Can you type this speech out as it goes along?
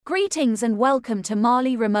Greetings and welcome to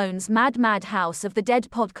Ramone's Mad House of the Dead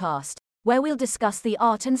podcast, where we'll discuss the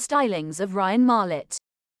art and stylings of Ryan Marlett.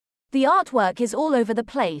 The artwork is all over the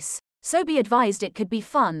place, so be advised it could be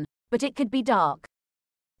fun, but it could be dark.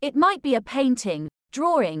 It might be a painting,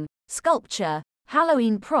 drawing, sculpture,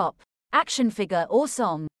 Halloween prop, action figure or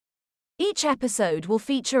song. Each episode will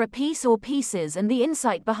feature a piece or pieces and the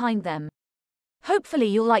insight behind them. Hopefully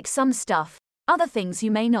you'll like some stuff, other things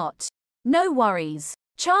you may not. No worries.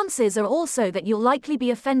 Chances are also that you'll likely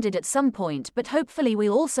be offended at some point, but hopefully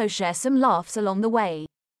we'll also share some laughs along the way.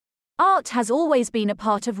 Art has always been a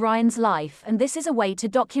part of Ryan's life, and this is a way to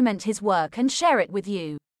document his work and share it with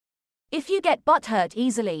you. If you get butthurt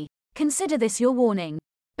easily, consider this your warning.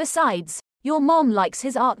 Besides, your mom likes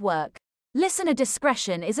his artwork. Listener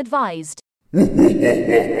discretion is advised.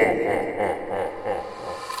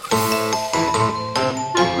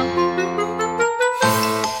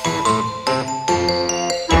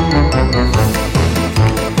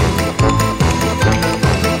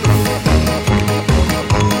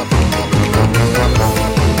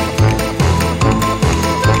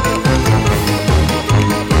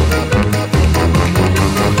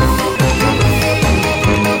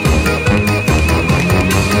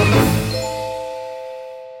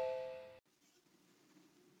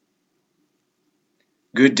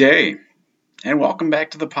 Good day, and welcome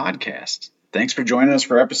back to the podcast. Thanks for joining us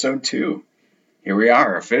for episode 2. Here we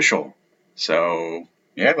are, official. So,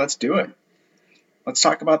 yeah, let's do it. Let's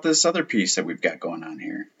talk about this other piece that we've got going on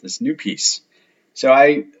here, this new piece. So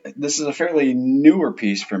this is a fairly newer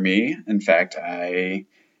piece for me. In fact, I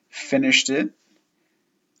finished it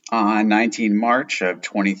on 19 March of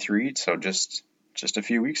 23, so just a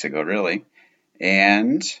few weeks ago, really.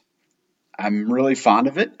 And I'm really fond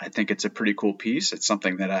of it. I think it's a pretty cool piece. It's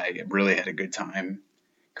something that I really had a good time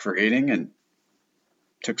creating and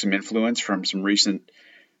took some influence from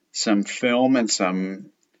some film and some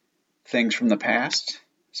things from the past.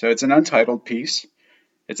 So it's an untitled piece.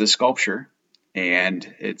 It's a sculpture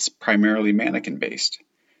and it's primarily mannequin based.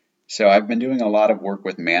 So I've been doing a lot of work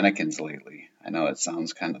with mannequins lately. I know it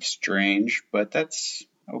sounds kind of strange, but that's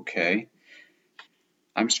okay.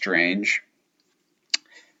 I'm strange.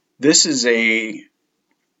 This is a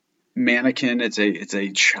mannequin. It's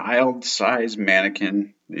a child-sized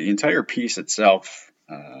mannequin. The entire piece itself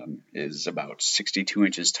is about 62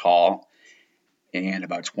 inches tall and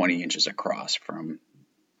about 20 inches across from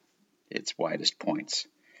its widest points.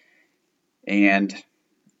 And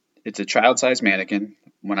it's a child-sized mannequin.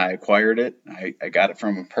 When I acquired it, I got it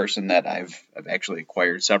from a person that I've actually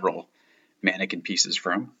acquired several mannequin pieces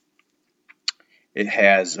from. It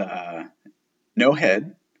has no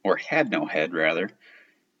head. Or had no head, rather.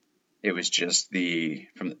 It was just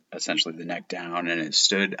from essentially the neck down, and it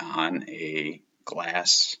stood on a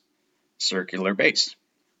glass circular base.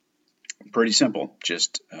 Pretty simple,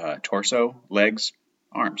 just torso, legs,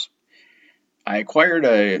 arms. I acquired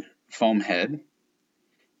a foam head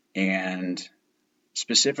and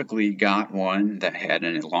specifically got one that had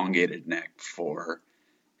an elongated neck for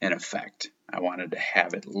an effect. I wanted to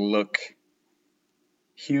have it look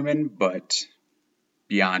human, but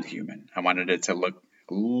beyond human. I wanted it to look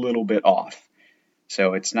a little bit off.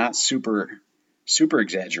 So it's not super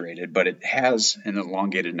exaggerated, but it has an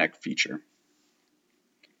elongated neck feature.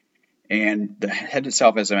 And the head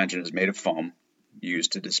itself, as I mentioned, is made of foam,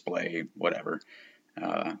 used to display whatever,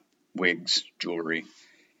 wigs, jewelry.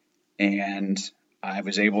 And I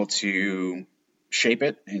was able to shape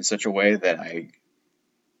it in such a way that I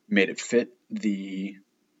made it fit the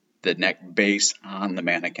neck base on the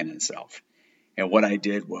mannequin itself. And what I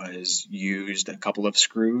did was used a couple of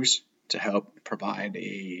screws to help provide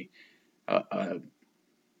a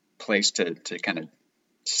place to kind of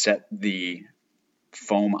set the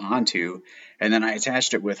foam onto. And then I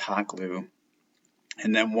attached it with hot glue.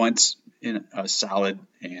 And then once in a solid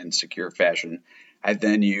and secure fashion, I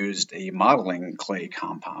then used a modeling clay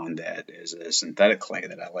compound that is a synthetic clay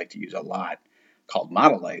that I like to use a lot called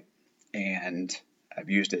Modelite. And I've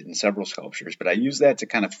used it in several sculptures, but I use that to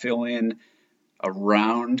kind of fill in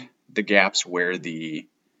around the gaps where the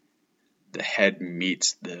head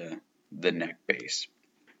meets the neck base.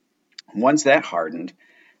 Once that hardened,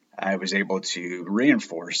 I was able to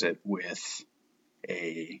reinforce it with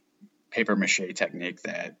a paper mache technique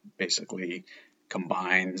that basically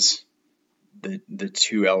combines the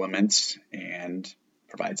two elements and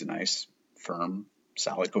provides a nice, firm,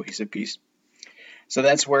 solid, cohesive piece. So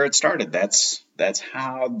that's where it started. That's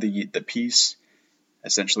how the piece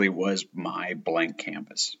essentially was my blank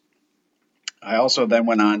canvas. I also then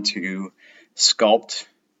went on to sculpt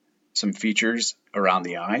some features around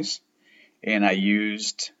the eyes, and I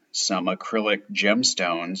used some acrylic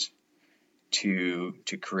gemstones to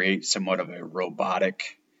create somewhat of a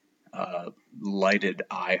robotic lighted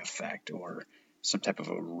eye effect, or some type of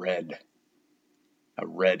a red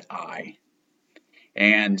eye.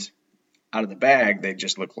 And out of the bag, they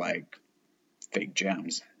just look like fake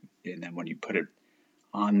gems. And then when you put it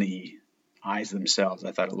on the eyes themselves,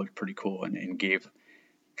 I thought it looked pretty cool and gave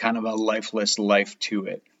kind of a lifeless life to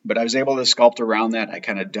it. But I was able to sculpt around that. I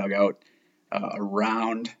kind of dug out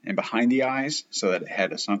around and behind the eyes so that it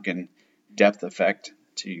had a sunken depth effect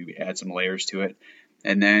to add some layers to it,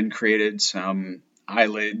 and then created some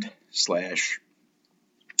eyelid slash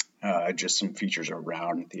just some features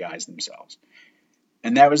around the eyes themselves.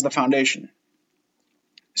 And that was the foundation.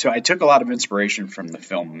 So I took a lot of inspiration from the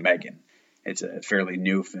film Megan. It's a fairly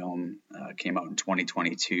new film, came out in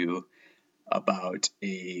 2022, about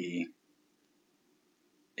a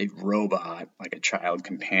robot, like a child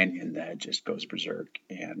companion that just goes berserk,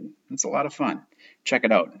 and it's a lot of fun. Check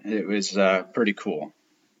it out. It was pretty cool.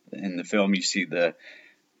 In the film, you see the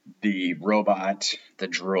robot, the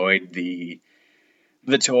droid,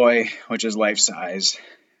 the toy, which is life size,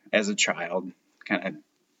 as a child, kind of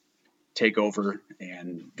take over,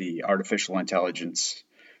 and the artificial intelligence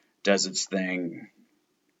does its thing.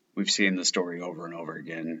 We've seen the story over and over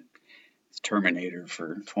again. It's Terminator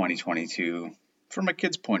for 2022 from a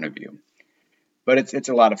kid's point of view. But it's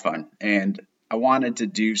a lot of fun, and I wanted to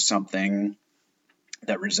do something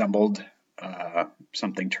that resembled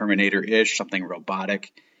something Terminator-ish, something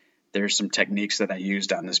robotic. There's some techniques that I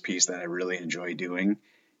used on this piece that I really enjoy doing,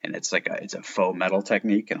 and it's a faux metal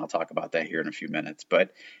technique, and I'll talk about that here in a few minutes.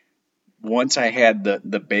 But once I had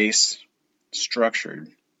the base structured,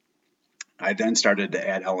 I then started to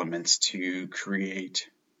add elements to create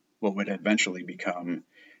what would eventually become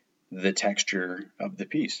the texture of the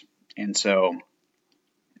piece. And so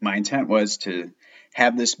my intent was to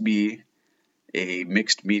have this be a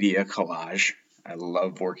mixed media collage. I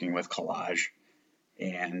love working with collage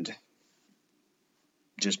and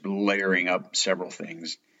just layering up several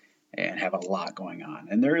things and have a lot going on.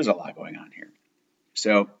 And there is a lot going on here.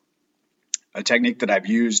 So a technique that I've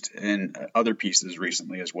used in other pieces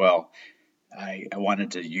recently as well, I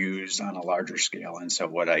wanted to use on a larger scale. And so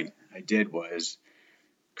what I did was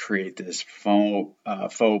create this faux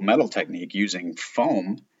metal technique using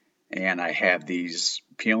foam. And I have these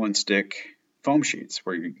peel and stick foam sheets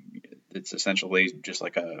where it's essentially just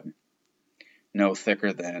like no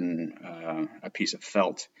thicker than a piece of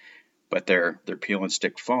felt, but they're peel and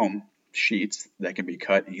stick foam sheets that can be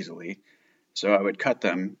cut easily. So I would cut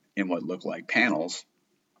them in what look like panels,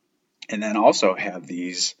 and then also have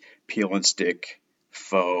these peel and stick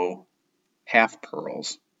faux half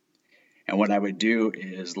pearls. And what I would do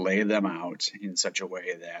is lay them out in such a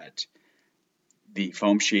way that the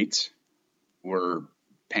foam sheets were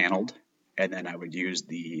paneled, and then I would use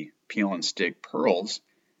the peel and stick pearls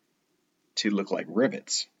to look like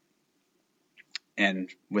rivets. And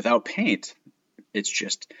without paint, it's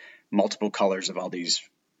just multiple colors of all these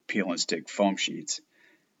peel and stick foam sheets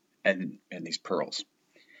and these pearls.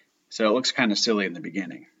 So it looks kind of silly in the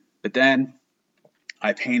beginning. But then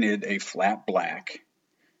I painted a flat black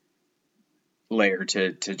layer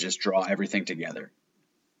to just draw everything together.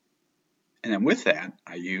 And then with that,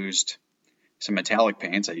 I used some metallic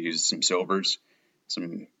paints. I used some silvers,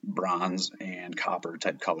 some bronze, and copper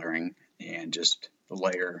type coloring, and just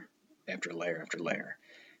layer after layer after layer,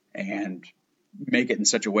 and make it in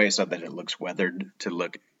such a way so that it looks weathered, to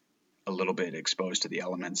look a little bit exposed to the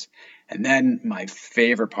elements. And then my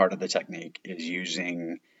favorite part of the technique is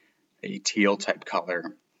using a teal type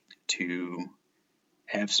color to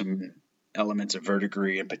have some elements of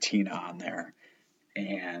verdigris and patina on there,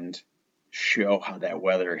 and show how that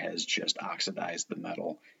weather has just oxidized the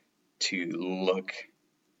metal to look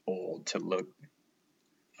old, to look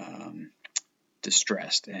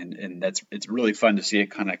distressed, and it's really fun to see it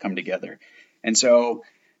kind of come together. And so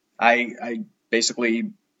I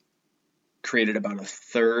basically created about a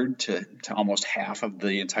third to almost half of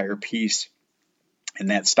the entire piece in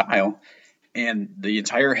that style, and the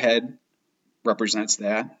entire head represents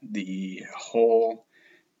that. The whole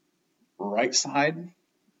right side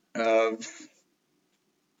of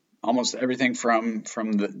almost everything from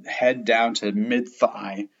the head down to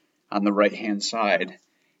mid-thigh on the right-hand side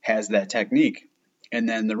has that technique. And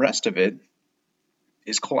then the rest of it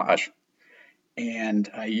is collage. And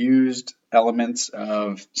I used elements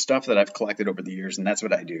of stuff that I've collected over the years, and that's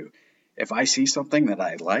what I do. If I see something that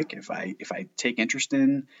I like, if I take interest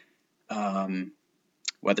in,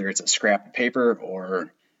 whether it's a scrap of paper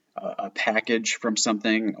or a package from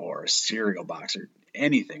something or a cereal box or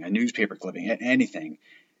anything, a newspaper clipping, anything,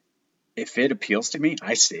 if it appeals to me,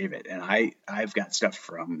 I save it. And I've got stuff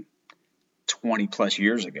from 20 plus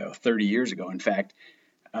years ago, 30 years ago. In fact,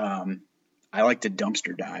 I like to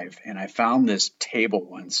dumpster dive, and I found this table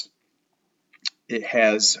once.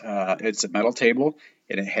 It's a metal table,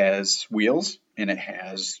 and it has wheels, and it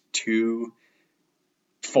has two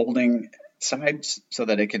folding sides so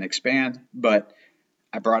that it can expand. But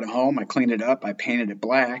I brought it home, I cleaned it up, I painted it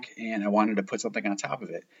black, and I wanted to put something on top of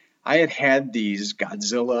it. I had these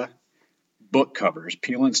Godzilla book covers,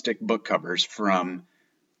 peel and stick book covers from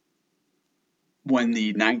when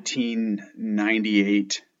the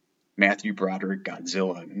 1998 Matthew Broderick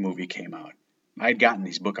Godzilla movie came out. I had gotten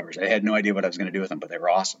these book covers. I had no idea what I was going to do with them, but they were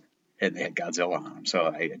awesome. And they had Godzilla on them, so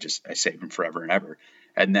I saved them forever and ever.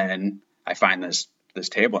 And then I find this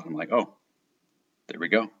table, and I'm like, oh, there we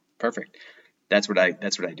go, perfect. That's what I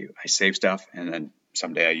do. I save stuff, and then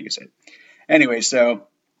someday I use it. Anyway, so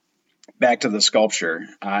back to the sculpture.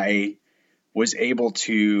 I was able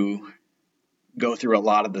to go through a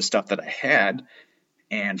lot of the stuff that I had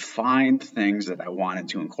and find things that I wanted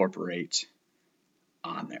to incorporate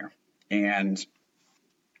on there. And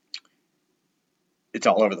it's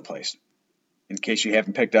all over the place. In case you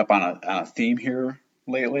haven't picked up on a theme here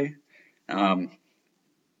lately,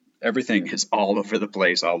 everything is all over the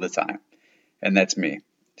place all the time. And that's me.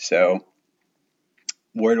 So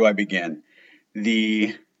where do I begin?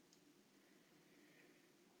 The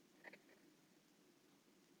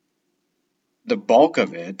bulk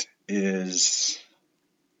of it is,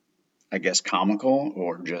 I guess, comical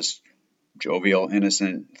or just jovial,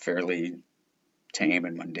 innocent, fairly tame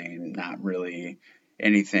and mundane, not really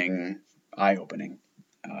anything eye-opening.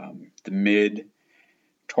 The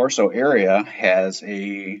mid-torso area has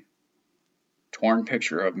a torn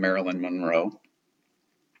picture of Marilyn Monroe,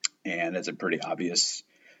 and it's a pretty obvious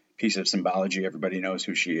piece of symbology. Everybody knows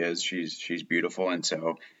who she is. She's beautiful, and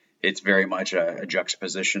so it's very much a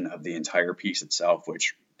juxtaposition of the entire piece itself,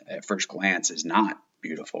 which at first glance is not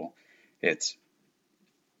beautiful. It's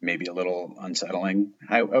maybe a little unsettling.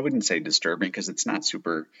 I wouldn't say disturbing because it's not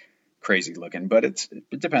super crazy looking, but it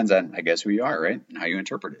depends on, I guess, who you are, right, and how you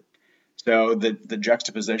interpret it. So the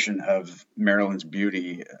juxtaposition of Marilyn's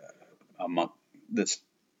beauty among this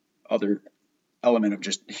other element of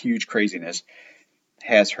just huge craziness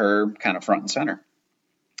has her kind of front and center.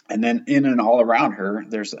 And then in and all around her,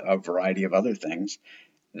 there's a variety of other things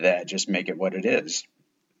that just make it what it is.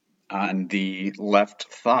 On the left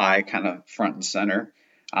thigh, kind of front and center,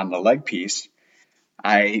 on the leg piece,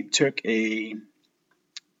 I took a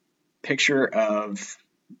picture of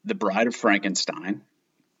the Bride of Frankenstein,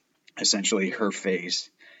 essentially her face.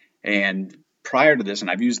 And prior to this, and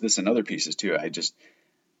I've used this in other pieces too,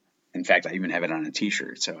 in fact, I even have it on a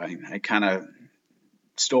t-shirt. So I kind of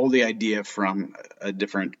stole the idea from a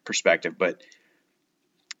different perspective, but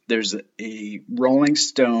there's a Rolling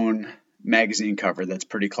Stone magazine cover that's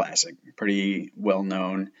pretty classic, pretty well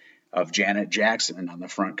known, of Janet Jackson on the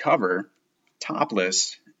front cover,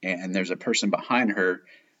 topless, and there's a person behind her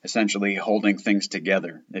essentially holding things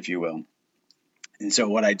together, if you will. And so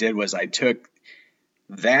what I did was I took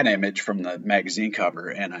that image from the magazine cover,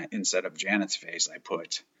 and instead of Janet's face, I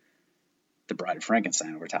put the Bride of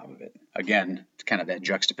Frankenstein over top of it. Again, kind of that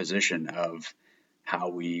juxtaposition of how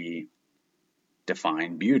we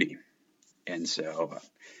define beauty. And so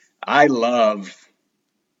I love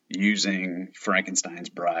using Frankenstein's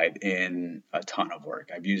Bride in a ton of work.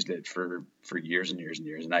 I've used it for years and years and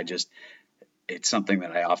years, and it's something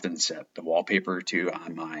that I often set the wallpaper to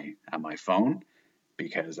on my phone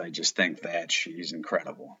because I just think that she's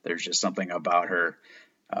incredible. There's just something about her.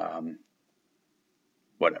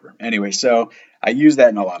 Whatever. Anyway, so I use that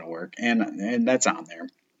in a lot of work, and that's on there.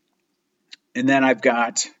 And then I've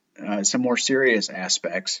got some more serious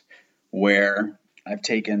aspects where I've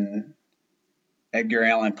taken Edgar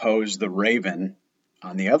Allan Poe's The Raven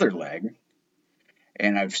on the other leg,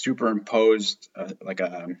 and I've superimposed like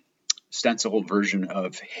a stencil version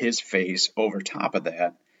of his face over top of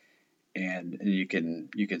that, and you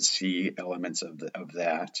can see elements of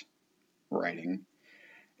that writing.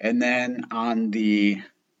 And then on the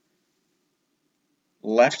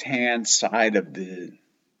left-hand side of the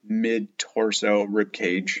mid-torso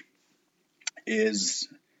ribcage is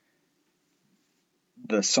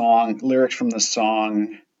the lyrics from the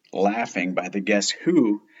song Laughing by the Guess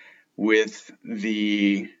Who, with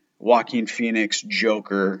the Joaquin Phoenix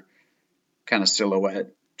Joker kind of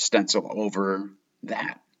silhouette stencil over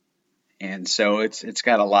that. And so it's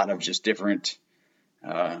got a lot of just different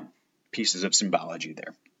pieces of symbology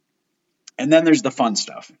there. And then there's the fun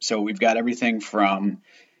stuff. So we've got everything from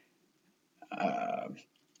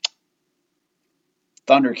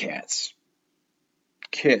Thundercats,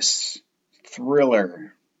 Kiss,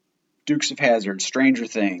 Thriller, Dukes of Hazzard, Stranger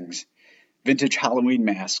Things, vintage Halloween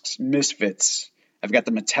masks, Misfits. I've got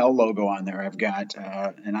the Mattel logo on there. I've got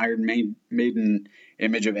an Iron Maiden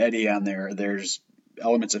image of Eddie on there. There's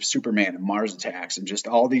elements of Superman and Mars Attacks and just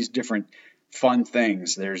all these different fun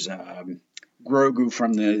things. There's Grogu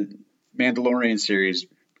from the Mandalorian series.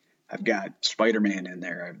 I've got Spider-Man in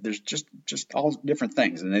there. There's just all different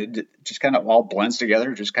things, and it just kind of all blends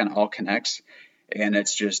together, just kind of all connects, and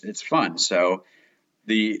it's fun. So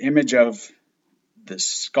the image of the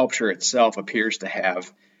sculpture itself appears to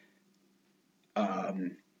have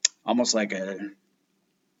almost like a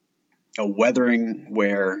weathering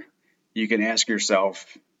where you can ask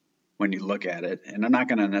yourself when you look at it, and I'm not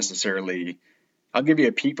going to necessarily, I'll give you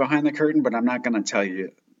a peek behind the curtain, but I'm not going to tell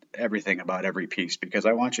you everything about every piece because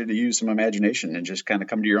I want you to use some imagination and just kind of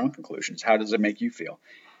come to your own conclusions. How does it make you feel?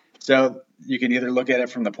 So you can either look at it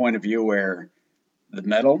from the point of view where the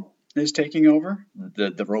metal is taking over,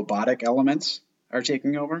 the robotic elements are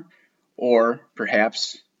taking over, or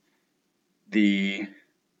perhaps the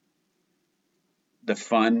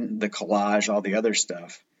fun, the collage, all the other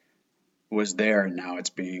stuff was there and now it's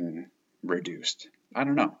being reduced. I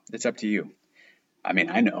don't know. It's up to you. I mean,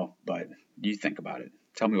 I know, but you think about it.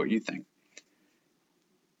 Tell me what you think.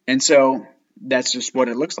 And so that's just what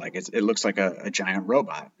it looks like. It looks like a giant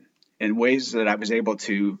robot. And ways that I was able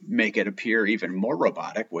to make it appear even more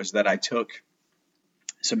robotic was that I took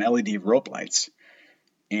some LED rope lights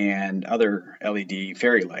and other LED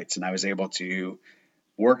fairy lights, and I was able to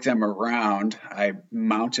work them around. I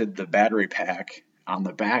mounted the battery pack on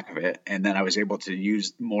the back of it, and then I was able to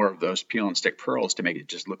use more of those peel and stick pearls to make it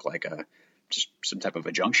just look like just some type of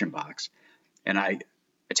a junction box. And I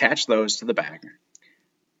attached those to the back,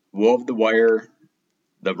 wove the wire.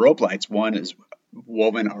 The rope lights, one is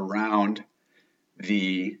woven around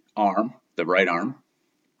the arm, the right arm,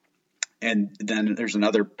 and then there's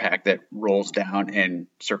another pack that rolls down and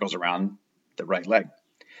circles around the right leg.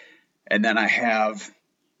 And then I have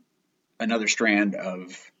another strand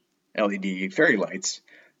of LED fairy lights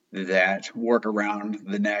that work around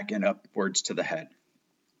the neck and upwards to the head.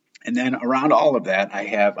 And then around all of that, I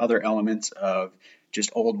have other elements of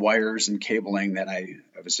just old wires and cabling that I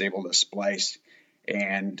was able to splice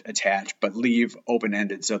and attach, but leave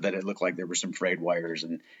open-ended so that it looked like there were some frayed wires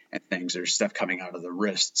and things. There's stuff coming out of the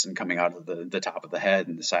wrists and coming out of the top of the head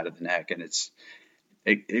and the side of the neck, and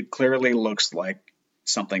it clearly looks like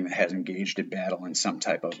something that has engaged in battle in some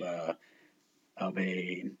type of a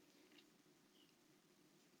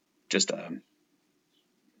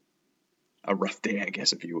rough day, I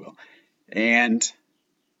guess, if you will. And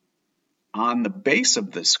on the base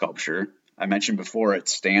of this sculpture, I mentioned before, it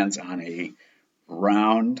stands on a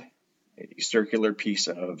round, a circular piece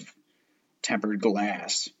of tempered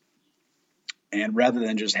glass. And rather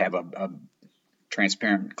than just have a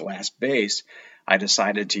transparent glass base, I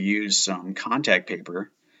decided to use some contact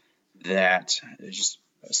paper that is just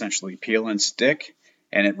essentially peel and stick,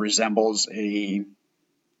 and it resembles a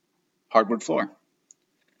hardwood floor.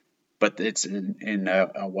 But it's in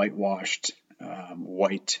a whitewashed,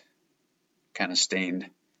 white kind of stained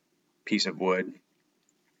piece of wood.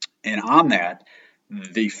 And on that,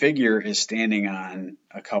 the figure is standing on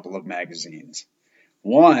a couple of magazines.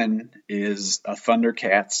 One is a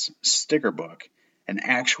Thundercats sticker book, an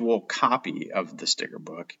actual copy of the sticker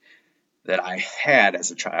book that I had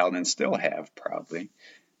as a child and still have proudly,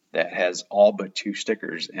 that has all but 2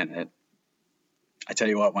 stickers in it. I tell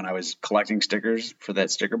you what, when I was collecting stickers for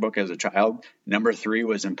that sticker book as a child, number 3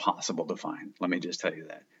 was impossible to find. Let me just tell you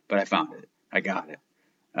that. But I found it. I got it.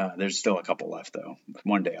 There's still a couple left, though.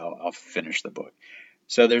 One day I'll finish the book.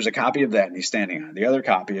 So there's a copy of that, and he's standing on it. The other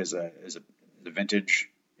copy is a vintage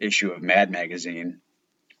issue of Mad Magazine,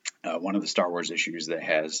 one of the Star Wars issues that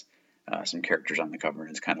has some characters on the cover,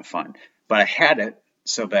 and it's kind of fun. But I had it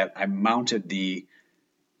so that I mounted the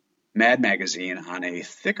Mad Magazine on a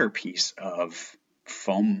thicker piece of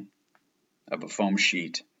foam, of a foam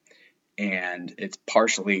sheet, and it's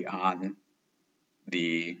partially on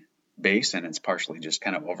the base and it's partially just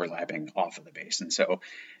kind of overlapping off of the base. And so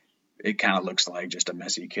it kind of looks like just a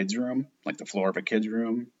messy kid's room, like the floor of a kid's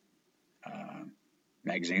room,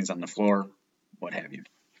 magazines on the floor, what have you.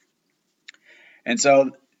 And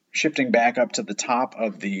so shifting back up to the top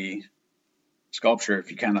of the sculpture, if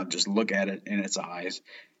you kind of just look at it in its eyes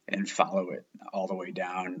and follow it all the way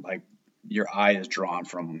down, like your eye is drawn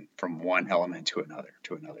from one element to another,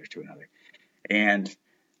 to another, to another. And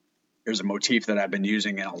there's a motif that I've been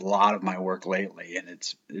using in a lot of my work lately, and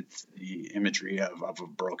it's the imagery of a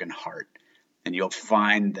broken heart. And you'll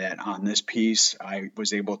find that on this piece, I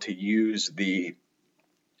was able to use the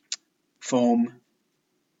foam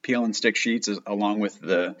peel and stick sheets along with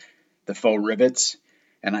the faux rivets,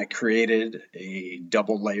 and I created a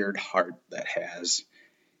double layered heart that has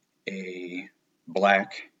a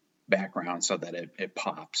black background so that it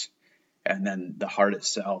pops. And then the heart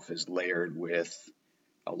itself is layered with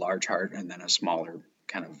a large heart and then a smaller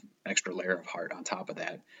kind of extra layer of heart on top of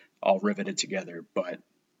that, all riveted together, but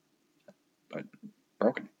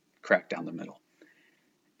broken, cracked down the middle.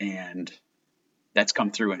 And that's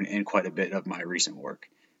come through in quite a bit of my recent work,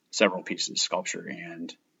 several pieces, sculpture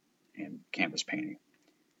and canvas painting.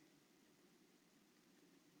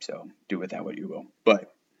 So do with that what you will.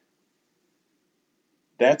 But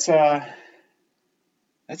that's the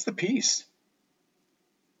piece.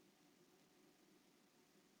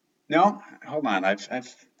 No, hold on. I've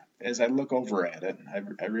as I look over at it,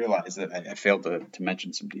 I realize that I failed to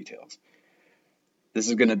mention some details. This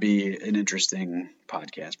is going to be an interesting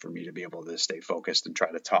podcast for me to be able to stay focused and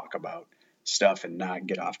try to talk about stuff and not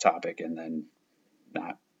get off topic and then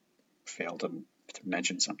not fail to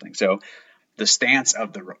mention something. So the stance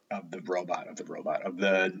of the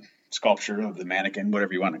sculpture, of the mannequin,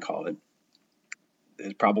 whatever you want to call it,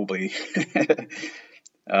 is probably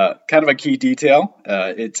kind of a key detail.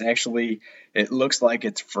 It looks like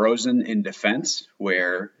it's frozen in defense,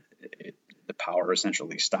 where the power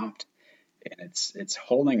essentially stopped, and it's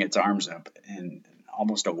holding its arms up in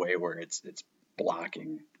almost a way where it's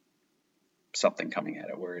blocking something coming at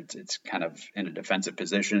it, where it's kind of in a defensive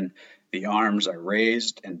position. The arms are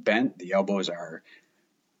raised and bent. The elbows are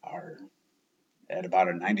at about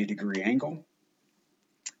a 90-degree angle,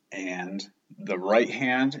 and the right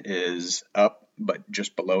hand is up but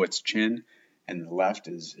just below its chin, and the left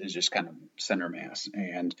is just kind of center mass.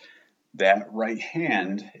 And that right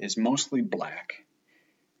hand is mostly black,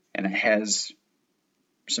 and it has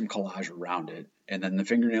some collage around it, and then the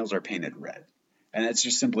fingernails are painted red. And it's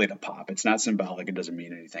just simply to pop. It's not symbolic. It doesn't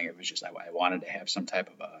mean anything. It was just I wanted to have some type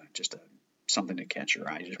of something to catch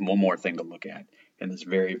your eye, just one more thing to look at in this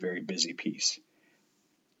very, very busy piece.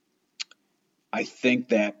 I think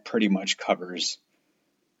that pretty much covers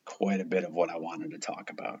quite a bit of what I wanted to talk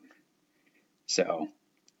about. So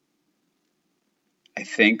I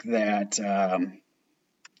think that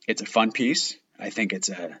it's a fun piece. I think it's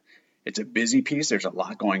a busy piece. There's a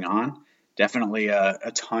lot going on. Definitely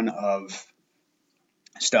a ton of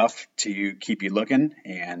stuff to keep you looking,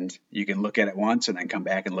 and you can look at it once and then come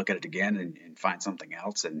back and look at it again and find something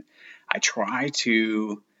else. And I try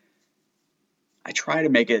to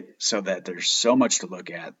make it so that there's so much to look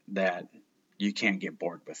at that you can't get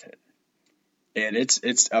bored with it. And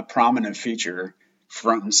it's a prominent feature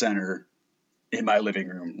front and center in my living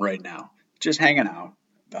room right now, just hanging out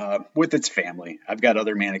with its family. I've got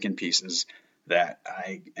other mannequin pieces that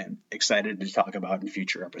I am excited to talk about in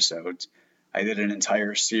future episodes. I did an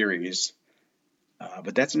entire series,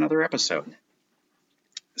 but that's another episode.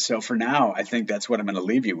 So for now, I think that's what I'm going to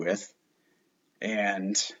leave you with.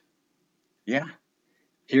 And yeah,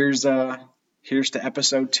 here's to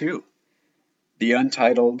episode 2, the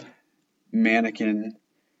untitled mannequin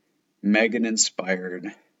Megan-inspired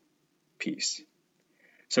piece.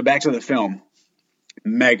 So back to the film,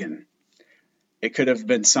 Megan. It could have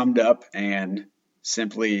been summed up and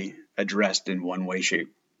simply addressed in one way,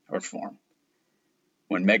 shape, or form.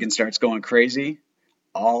 When Megan starts going crazy,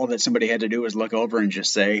 all that somebody had to do was look over and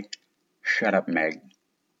just say, "Shut up, Meg."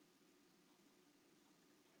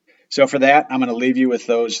 So for that, I'm going to leave you with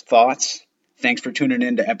those thoughts. Thanks for tuning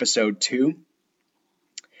in to episode 2.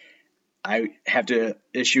 I have to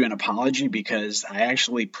issue an apology because I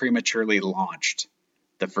actually prematurely launched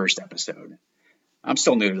the first episode. I'm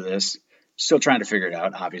still new to this, still trying to figure it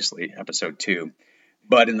out, obviously, episode 2.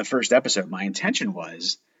 But in the first episode, my intention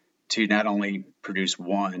was to not only produce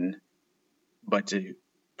one, but to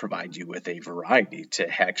provide you with a variety, to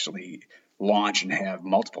actually launch and have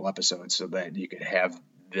multiple episodes so that you could have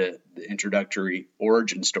the introductory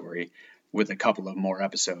origin story with a couple of more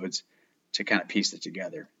episodes to kind of piece it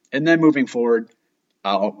together. And then moving forward,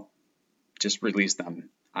 I'll just release them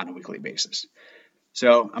on a weekly basis.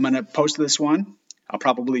 So I'm going to post this one. I'll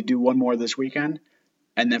probably do one more this weekend.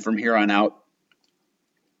 And then from here on out,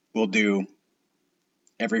 we'll do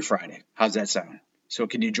every Friday. How's that sound? So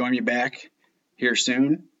can you join me back here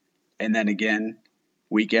soon? And then again,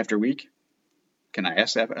 week after week? Can I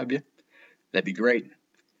ask that of you? That'd be great.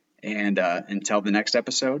 And until the next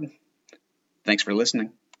episode, thanks for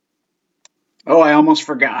listening. Oh, I almost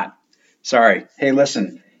forgot. Sorry. Hey,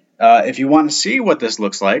 listen, if you want to see what this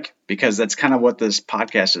looks like, because that's kind of what this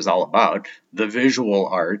podcast is all about, the visual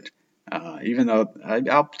art, even though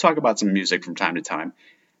I'll talk about some music from time to time.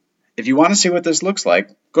 If you want to see what this looks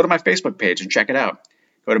like, go to my Facebook page and check it out.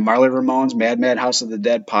 Go to Marley Ramone's Mad House of the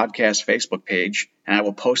Dead podcast Facebook page, and I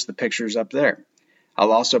will post the pictures up there.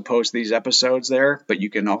 I'll also post these episodes there, but you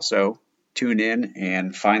can also tune in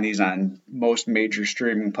and find these on most major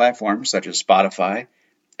streaming platforms such as Spotify,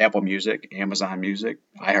 Apple Music, Amazon Music,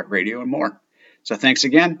 iHeartRadio, and more. So thanks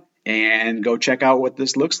again, and go check out what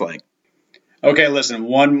this looks like. Okay, listen,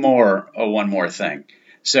 one more thing.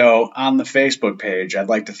 So on the Facebook page, I'd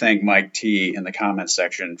like to thank Mike T in the comments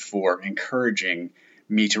section for encouraging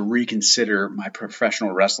me to reconsider my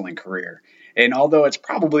professional wrestling career. And although it's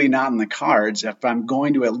probably not in the cards, if I'm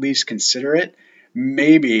going to at least consider it,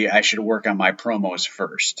 maybe I should work on my promos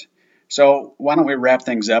first. So why don't we wrap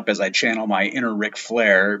things up as I channel my inner Ric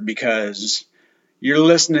Flair, because you're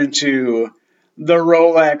listening to the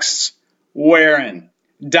Rolex wearing,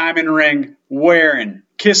 diamond ring wearing,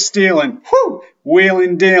 kiss stealing,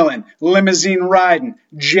 wheeling dealing, limousine riding,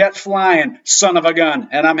 jet flying, son of a gun,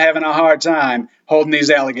 and I'm having a hard time holding these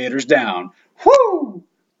alligators down. Woo!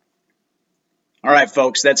 All right,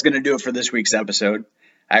 folks, that's going to do it for this week's episode.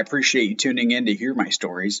 I appreciate you tuning in to hear my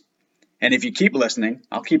stories. And if you keep listening,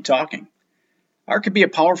 I'll keep talking. Art can be a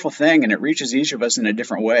powerful thing, and it reaches each of us in a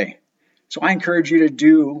different way. So I encourage you to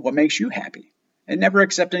do what makes you happy, and never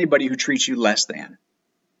accept anybody who treats you less than.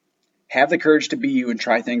 Have the courage to be you and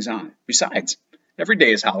try things on. Besides, every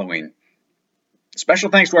day is Halloween. Special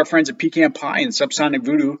thanks to our friends at Pecan Pie and Subsonic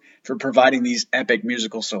Voodoo for providing these epic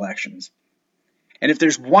musical selections. And if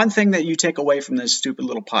there's one thing that you take away from this stupid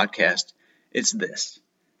little podcast, it's this.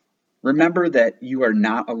 Remember that you are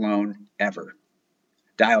not alone ever.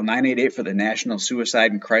 Dial 988 for the National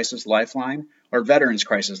Suicide and Crisis Lifeline or Veterans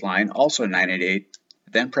Crisis Line, also 988,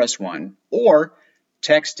 then press 1, or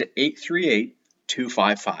text to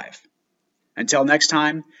 838-255. Until next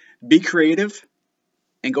time, be creative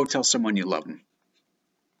and go tell someone you love them.